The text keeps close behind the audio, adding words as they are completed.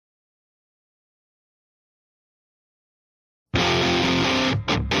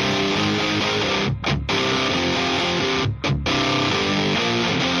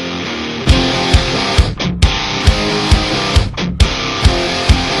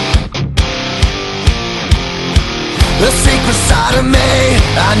The secret side of me,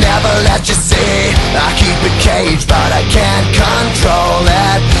 I never let you see. I keep it caged, but I can't control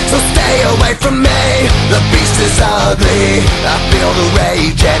it. So stay away from me, the beast is ugly. I feel the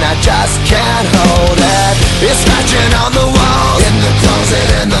rage and I just can't hold it. It's scratching on the walls, in the closet,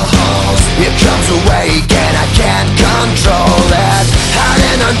 in the halls. It comes awake and I can't control it.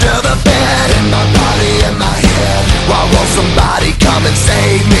 Hiding under the bed, in my body, in my head. Why won't somebody come and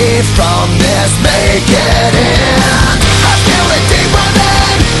save me from this? Make it in. I feel it deep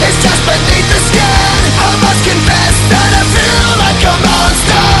within, it's just beneath the skin. I must confess that I feel like a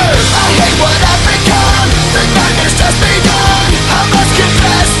monster. I hate what I've become, the nightmare's just begun. I must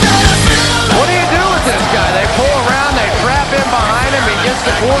confess that I feel like... What do you do with this guy? They pull around, they trap him behind him, he gets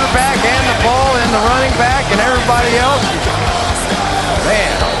the quarterback and the ball and the running back and everybody else.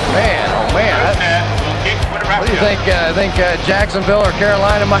 Man, oh man, oh man. What do you think? Jacksonville or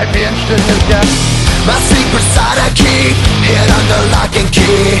Carolina might be interested in this guy? My secret side I keep hid under lock and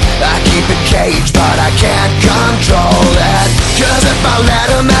key. I keep it caged, but I can't control it. Cause if I let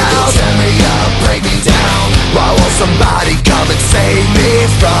him out, tear me up, break me down. Why won't somebody come and save me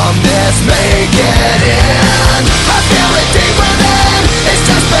from this? Make it in. I feel it deep within, it's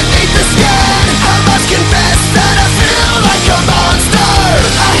just beneath the skin. I must confess that I feel like a monster.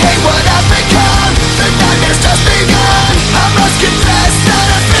 I hate what I've become, the nightmare's just begun. I must confess that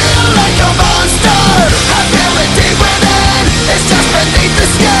I feel like a monster. I feel it deep within, it's just beneath the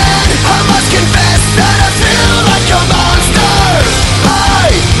skin. I must confess that I feel like a monster.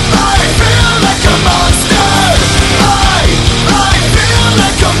 I feel like a monster. I feel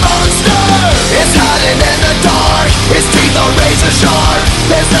like a monster. It's hiding in the dark, its teeth are razor sharp.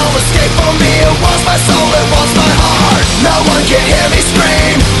 There's no escape for me, it wants my soul, it wants my heart. No one can hear me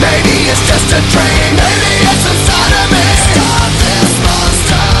scream, maybe it's just a dream. Maybe it's inside of me. Stop this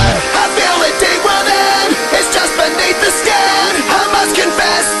monster. I feel it deep within, it's just beneath the skin. I must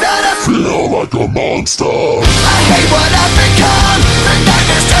confess that I feel like a monster. I hate what I've become, the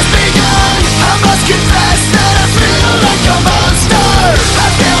nightmare's just begun. I must confess that I feel like a monster. I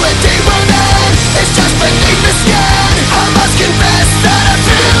feel it deep within, it's just beneath the skin. I must confess that I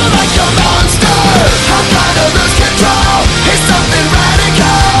feel like a monster. I'm trying to lose control, it's something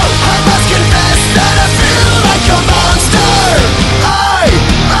radical. I must confess that I feel like a monster.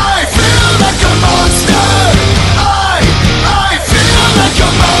 I feel like a monster. I feel like a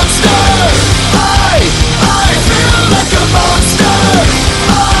monster. I feel like a monster.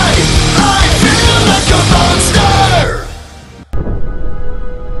 I feel like a monster.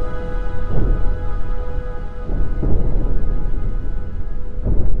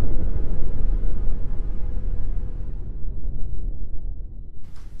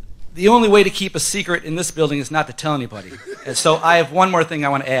 The only way to keep a secret in this building is not to tell anybody. And so I have one more thing I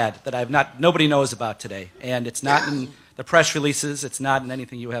want to add that nobody knows about today. And it's not in the press releases, it's not in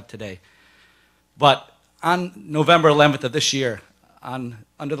anything you have today. But on November 11th of this year,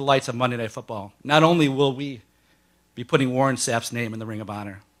 under the lights of Monday Night Football, not only will we be putting Warren Sapp's name in the Ring of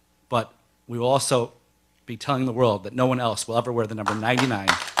Honor, but we will also be telling the world that no one else will ever wear the number 99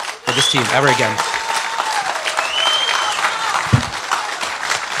 for this team ever again.